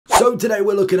So today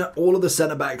we're looking at all of the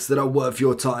centre backs that are worth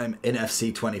your time in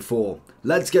FC24.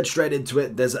 Let's get straight into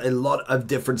it. There's a lot of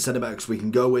different centre backs we can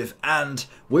go with, and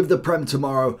with the Prem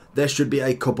tomorrow, there should be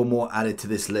a couple more added to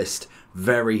this list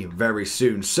very, very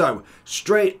soon. So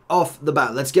straight off the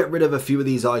bat, let's get rid of a few of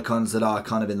these icons that are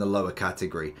kind of in the lower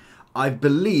category. I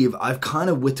believe I've kind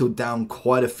of whittled down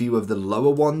quite a few of the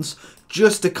lower ones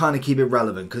just to kind of keep it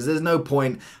relevant, because there's no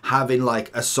point having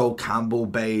like a Sol Campbell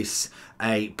base,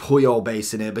 a Puyol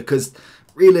base in here, because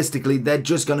realistically they're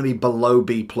just going to be below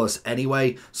B plus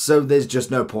anyway, so there's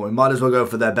just no point. We might as well go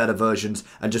for their better versions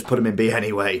and just put them in B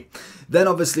anyway. Then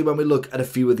obviously when we look at a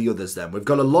few of the others, then we've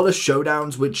got a lot of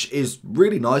showdowns, which is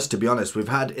really nice, to be honest. We've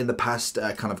had in the past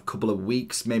kind of couple of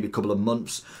weeks, maybe a couple of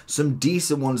months, some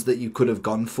decent ones that you could have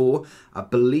gone for. I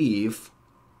believe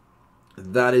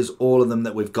that is all of them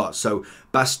that we've got. So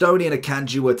Bastoni and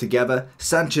Akanji were together,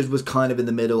 Sanchez was kind of in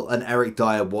the middle, and Eric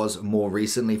Dyer was more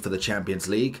recently for the Champions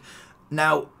League.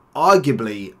 Now,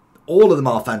 arguably, all of them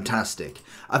are fantastic.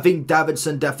 I think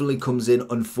Davidson definitely comes in,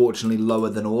 unfortunately, lower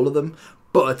than all of them.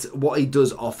 But what he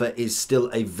does offer is still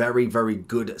a very, very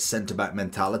good centre-back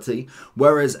mentality.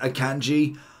 Whereas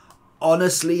Akanji,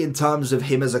 honestly, in terms of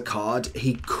him as a card,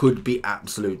 he could be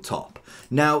absolute top.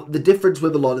 Now, the difference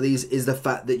with a lot of these is the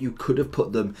fact that you could have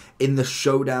put them in the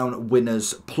Showdown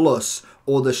Winners Plus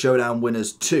or the Showdown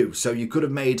Winners 2. So you could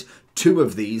have made two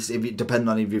of these, depending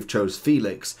on if you've chose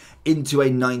Felix, into a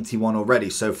 91 already.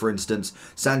 So for instance,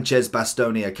 Sanchez,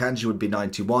 Bastoni, Akanji would be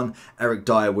 91, Eric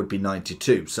Dyer would be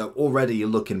 92. So already you're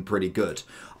looking pretty good.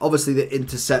 Obviously the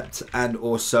intercept and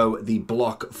also the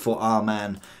block for our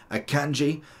man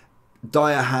Akanji.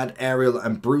 Dyer had aerial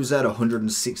and bruiser at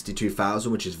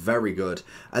 162,000, which is very good.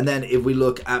 And then if we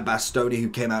look at Bastoni, who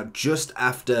came out just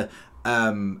after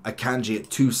Akanji at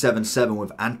 277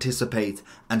 with anticipate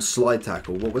and slide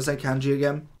tackle. What was Akanji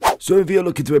again? So if you're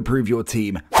looking to improve your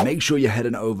team, make sure you're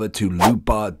heading over to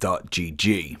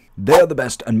lootbar.gg. They are the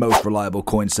best and most reliable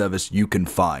coin service you can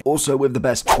find. Also with the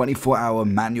best 24-hour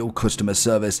manual customer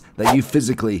service that you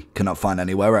physically cannot find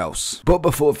anywhere else. But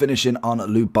before finishing on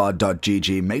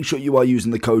lootbar.gg, make sure you are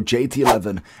using the code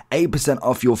JT11, 8%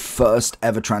 off your first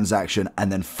ever transaction,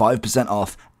 and then 5%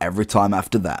 off every time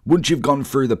after that. Once you've gone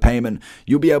through the payment,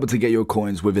 you'll be able to get your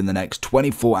coins within the next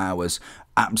 24 hours,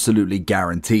 absolutely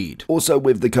guaranteed. Also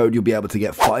with the code, you'll be able to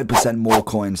get 5% more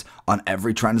coins on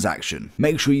every transaction.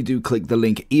 Make sure you do click the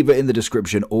link either in the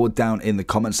description or down in the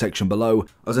comment section below.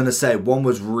 I was going to say, one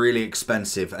was really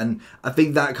expensive, and I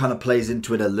think that kind of plays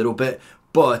into it a little bit,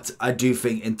 but I do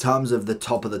think in terms of the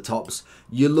top of the tops,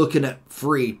 you're looking at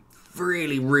three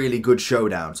really, really good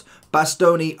showdowns.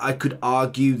 Bastoni, I could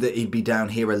argue that he'd be down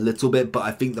here a little bit, but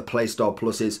I think the Playstyle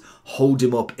Pluses hold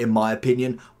him up, in my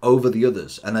opinion, over the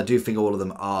others. And I do think all of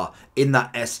them are in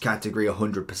that S category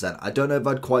 100%. I don't know if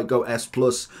I'd quite go S+.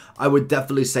 I would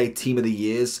definitely say Team of the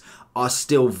Years are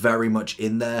still very much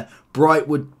in there. Bright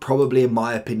would probably, in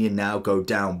my opinion, now go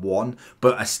down one,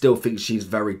 but I still think she's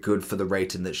very good for the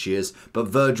rating that she is. But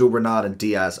Virgil, Renard and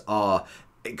Diaz are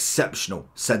exceptional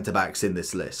centre-backs in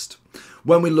this list.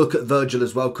 When we look at Virgil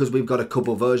as well, because we've got a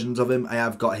couple versions of him, I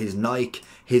have got his Nike,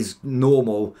 his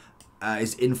normal,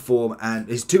 his inform, and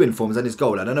his two informs and his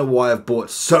gold. I don't know why I've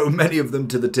bought so many of them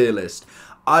to the tier list.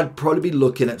 I'd probably be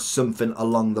looking at something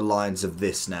along the lines of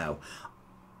this now.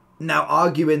 Now,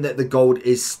 arguing that the gold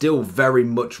is still very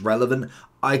much relevant,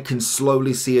 I can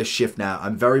slowly see a shift now.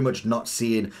 I'm very much not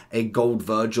seeing a gold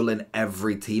Virgil in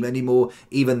every team anymore.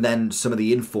 Even then, some of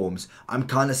the informs, I'm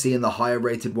kind of seeing the higher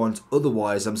rated ones.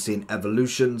 Otherwise, I'm seeing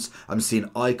evolutions, I'm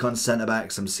seeing icon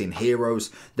centre-backs, I'm seeing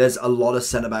heroes. There's a lot of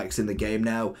centre-backs in the game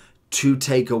now to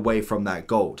take away from that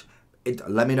gold.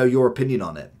 Let me know your opinion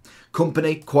on it.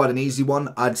 Company, quite an easy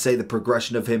one. I'd say the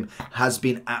progression of him has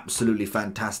been absolutely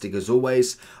fantastic as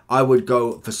always. I would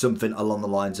go for something along the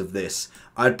lines of this.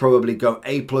 I'd probably go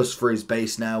A+ for his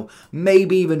base now,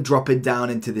 maybe even dropping down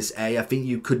into this A. I think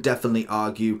you could definitely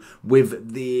argue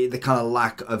with the kind of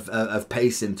lack of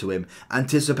pace into him.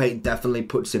 Anticipate definitely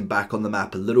puts him back on the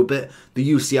map a little bit. The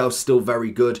UCL is still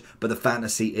very good, but the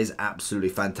fantasy is absolutely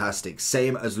fantastic.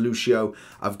 Same as Lucio,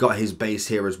 I've got his base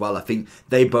here as well. I think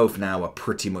they both now are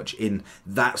pretty much in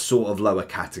that sort of lower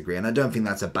category, and I don't think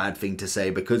that's a bad thing to say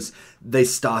because they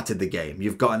started the game.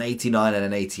 You've got an 89 and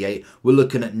an 88. We're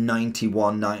looking at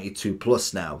 91, 92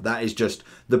 plus now. That is just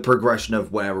the progression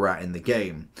of where we're at in the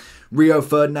game. Rio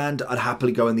Ferdinand, I'd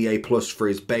happily go in the A+ for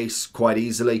his base quite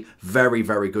easily. Very,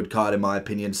 very good card in my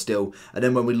opinion still. And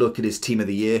then when we look at his Team of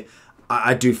the Year,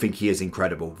 I do think he is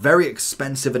incredible. Very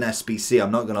expensive in SBC,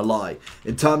 I'm not going to lie.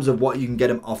 In terms of what you can get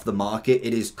him off the market,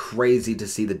 it is crazy to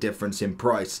see the difference in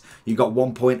price. You got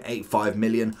 1.85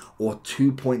 million or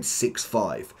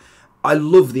 2.65. I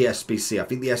love the SBC. I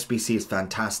think the SBC is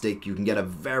fantastic. You can get a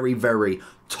very, very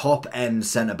top-end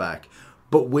centre-back.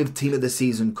 But with Team of the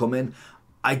Season coming,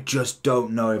 I just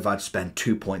don't know if I'd spend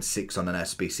 2.6 on an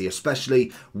SBC,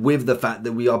 especially with the fact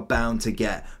that we are bound to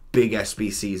get big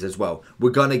SBCs as well.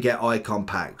 We're going to get icon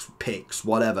packs, picks,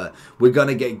 whatever. We're going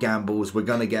to get gambles. We're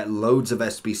going to get loads of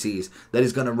SBCs that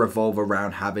is going to revolve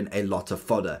around having a lot of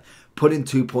fodder. Putting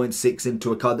 2.6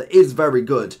 into a card that is very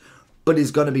good, but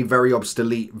is going to be very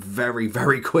obsolete very,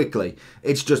 very quickly.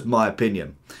 It's just my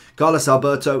opinion. Carlos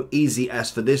Alberto, easy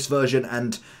S for this version,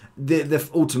 and the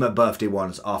Ultimate Birthday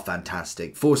ones are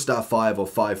fantastic. 4-star 5 or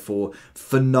 5-4,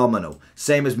 phenomenal.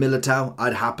 Same as Militao,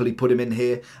 I'd happily put him in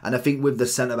here. And I think with the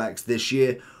centre-backs this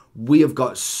year, we have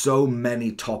got so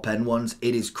many top-end ones.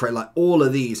 It is crazy. Like all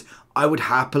of these, I would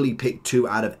happily pick 2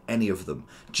 out of any of them.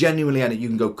 Genuinely, and you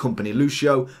can go Kompany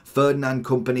Lucio, Ferdinand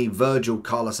Kompany, Virgil,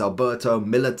 Carlos Alberto,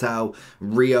 Militao,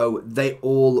 Rio. They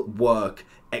all work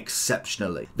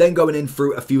exceptionally. Then going in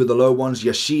through a few of the low ones,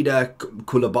 Yoshida,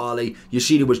 Koulibaly.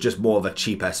 Yoshida was just more of a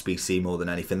cheap SBC more than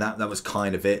anything. That was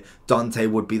kind of it. Dante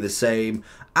would be the same.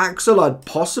 Axel, I'd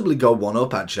possibly go one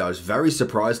up actually. I was very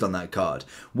surprised on that card.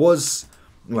 Well,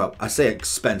 I say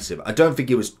expensive. I don't think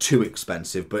he was too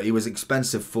expensive, but he was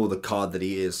expensive for the card that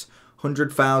he is.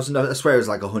 100,000, I swear it was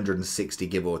like 160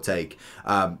 give or take,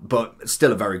 but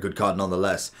still a very good card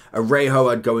nonetheless.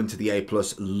 Arejo, I'd go into the A+,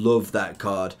 love that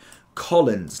card.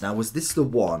 Collins, now was this the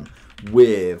one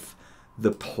with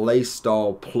the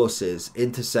playstyle pluses,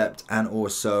 intercept and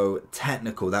also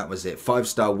technical? That was it,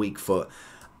 5-star weak foot.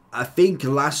 I think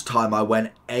last time I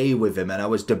went A with him and I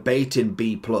was debating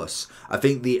B+. I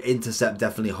think the intercept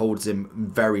definitely holds him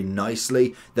very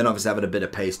nicely. Then obviously having a bit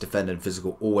of pace, defend and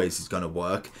physical always is going to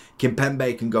work.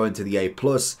 Kimpembe can go into the A+.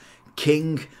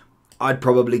 King, I'd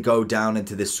probably go down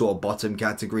into this sort of bottom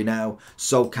category now.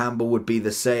 Sol Campbell would be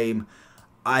the same.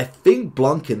 I think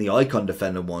Blanc in the Icon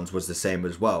Defender ones was the same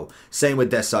as well. Same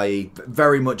with Desai,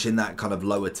 very much in that kind of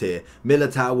lower tier.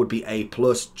 Militao would be A+,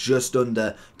 just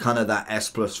under kind of that S+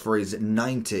 for his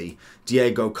 90.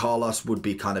 Diego Carlos would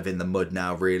be kind of in the mud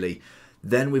now, really.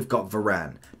 Then we've got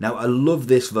Varane. Now, I love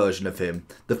this version of him.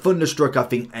 The Thunderstruck, I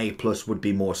think A+ would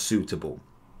be more suitable.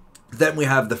 Then we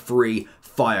have the 3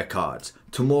 fire cards.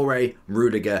 Tomori,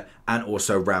 Rudiger, and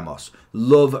also Ramos.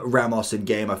 Love Ramos in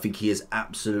game. I think he is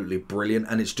absolutely brilliant,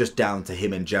 and it's just down to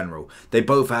him in general. They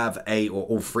both have or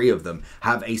all 3 of them,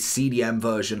 have a CDM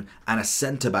version and a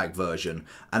centre-back version.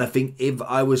 And I think if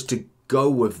I was to go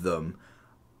with them,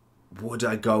 would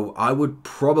I go? I would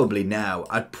probably now,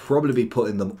 I'd probably be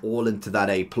putting them all into that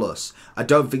A+. I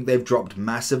don't think they've dropped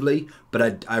massively,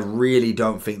 but I really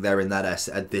don't think they're in that S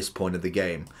at this point of the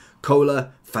game.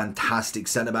 Kohler, fantastic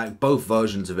centre-back. Both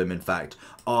versions of him, in fact,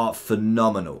 are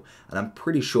phenomenal. And I'm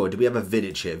pretty sure, do we have a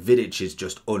Vidic here? Vidic is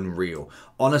just unreal.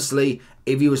 Honestly,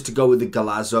 if he was to go with the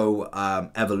Golazo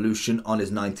Evolution on his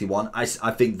 91, I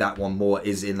think that one more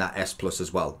is in that S+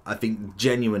 as well. I think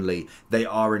genuinely they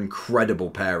are incredible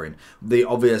pairing. The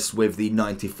obvious with the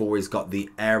 94, he's got the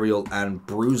aerial and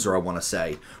bruiser, I want to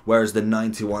say. Whereas the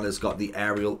 91 has got the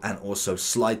aerial and also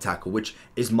slide tackle, which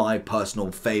is my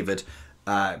personal favourite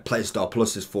playstyle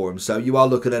pluses for him. So you are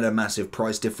looking at a massive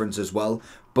price difference as well,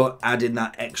 but adding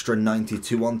that extra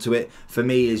 92 onto it for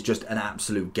me is just an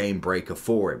absolute game breaker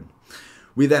for him.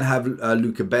 We then have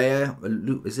Luka Bayer.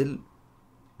 Is it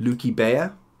Luki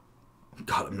Bayer?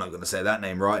 God, I'm not going to say that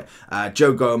name right.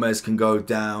 Joe Gomez can go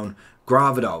down.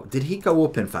 Gravado, did he go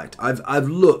up? In fact, I've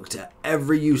looked at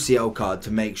every UCL card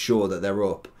to make sure that they're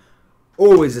up.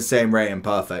 Always the same rating,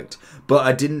 perfect. But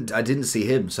I didn't see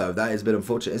him, so that is a bit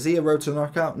unfortunate. Is he a road to the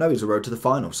knockout? No, he's a road to the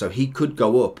final, so he could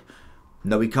go up.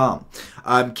 No, he can't.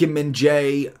 Kim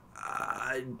Min-jae,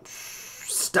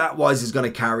 stat-wise, is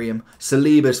going to carry him.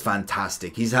 Saliba's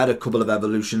fantastic. He's had a couple of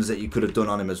evolutions that you could have done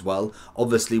on him as well.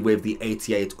 Obviously, with the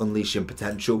 88 unleashing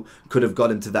potential, could have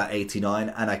got him to that 89,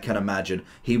 and I can imagine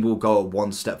he will go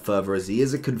one step further as he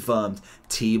is a confirmed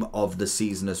team of the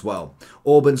season as well.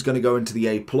 Auburn's going to go into the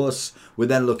A+. We're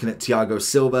then looking at Thiago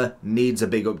Silva. Needs a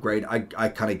big upgrade. I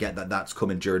kind of get that that's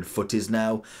coming during footies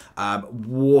now.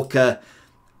 Walker,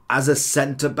 as a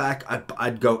centre-back,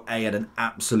 I'd go A at an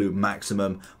absolute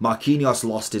maximum. Marquinhos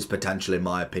lost his potential, in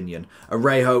my opinion.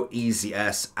 Arejo, easy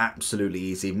S, absolutely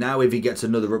easy. Now, if he gets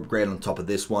another upgrade on top of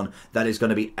this one, that is going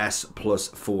to be S+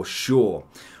 for sure.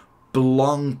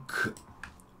 Blanc,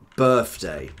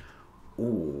 birthday.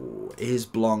 Ooh, is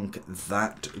Blanc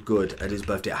that good at his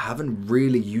birthday? I haven't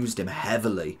really used him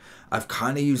heavily. I've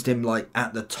kind of used him like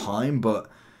at the time, but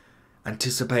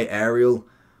anticipate aerial.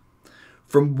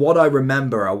 From what I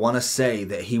remember, I want to say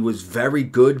that he was very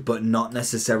good, but not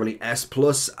necessarily S+.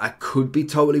 I could be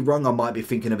totally wrong. I might be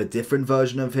thinking of a different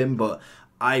version of him, but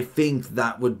I think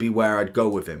that would be where I'd go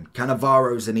with him.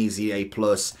 Cannavaro's an easy A+.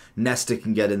 Nesta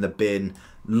can get in the bin.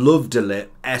 Love De Ligt.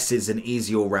 S is an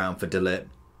easy all-round for De Ligt.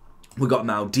 We got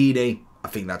Maldini. I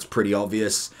think that's pretty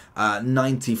obvious.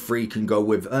 93 can go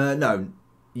with...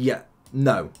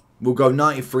 no. We'll go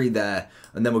 93 there,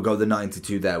 and then we'll go the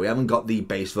 92 there. We haven't got the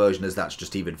base version, as that's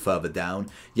just even further down.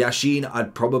 Yashin,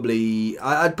 I'd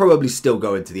probably still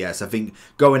go into the S. I think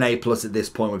going A+ at this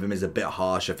point with him is a bit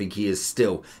harsh. I think he is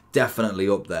still definitely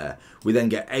up there. We then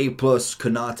get A+.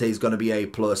 Konate is going to be A+.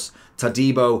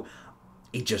 Todibo,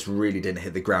 he just really didn't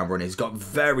hit the ground running. He's got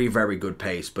very, very good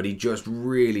pace, but he just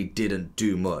really didn't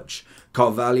do much.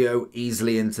 Carvalho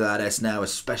easily into that S now,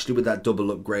 especially with that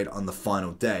double upgrade on the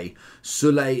final day.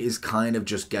 Sule is kind of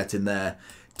just getting there.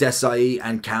 Desai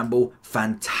and Campbell,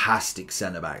 fantastic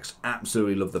centre-backs.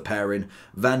 Absolutely love the pairing.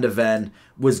 Van der Ven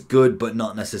was good, but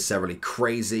not necessarily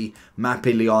crazy.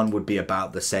 Mappé Leon would be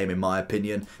about the same in my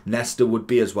opinion. Nesta would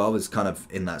be as well, as kind of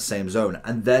in that same zone.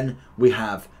 And then we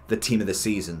have the team of the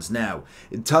seasons. Now,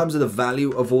 in terms of the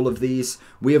value of all of these,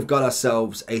 we have got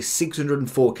ourselves a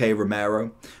 604k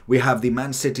Romero. We have the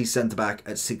Man City centre-back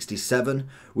at 67.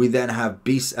 We then have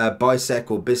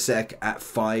Bisek at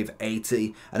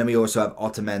 580. And then we also have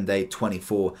Otamendi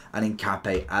 24 and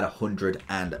Nkape at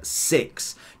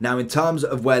 106. Now, in terms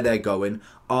of where they're going,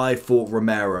 I thought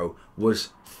Romero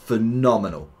was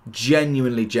phenomenal.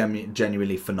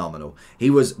 Genuinely phenomenal. He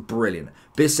was brilliant.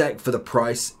 Bisek for the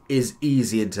price is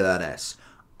easy into that S.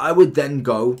 I would then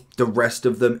go the rest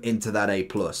of them into that A+.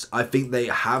 I think they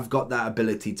have got that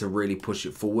ability to really push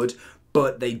it forward,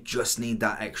 but they just need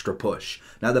that extra push.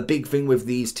 Now, the big thing with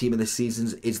these team of the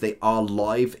seasons is they are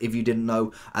live, if you didn't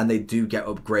know, and they do get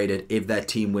upgraded if their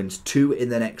team wins 2 in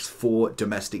the next 4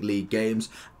 domestic league games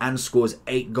and scores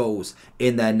 8 goals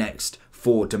in their next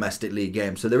 4 domestic league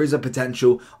games. So there is a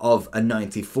potential of a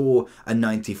 94, a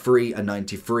 93, a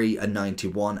 93, a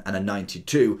 91, and a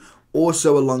 92.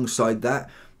 Also alongside that,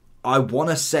 I want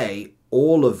to say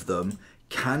all of them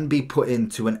can be put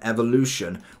into an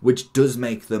evolution, which does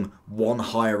make them 1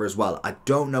 higher as well. I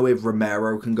don't know if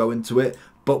Romero can go into it,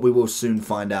 but we will soon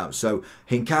find out. So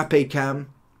Nkape can,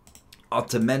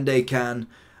 Otamendi can,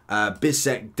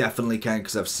 Bisek definitely can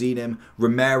because I've seen him.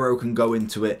 Romero can go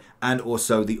into it, and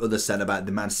also the other centre-back,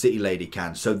 the Man City lady,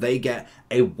 can. So they get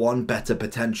a 1 better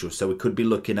potential. So we could be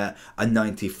looking at a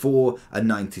 94, a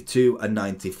 92, a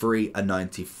 93, a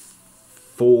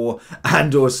 94,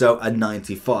 and also a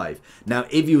 95. Now,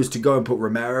 if you was to go and put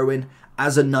Romero in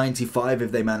as a 95,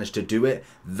 if they managed to do it,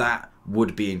 that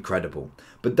would be incredible.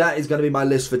 But that is going to be my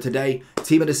list for today.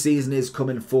 Team of the season is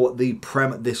coming for the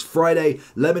Prem this Friday.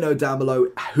 Let me know down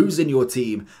below who's in your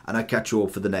team, and I'll catch you all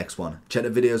for the next one. Check the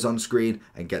videos on screen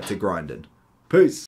and get to grinding. Peace.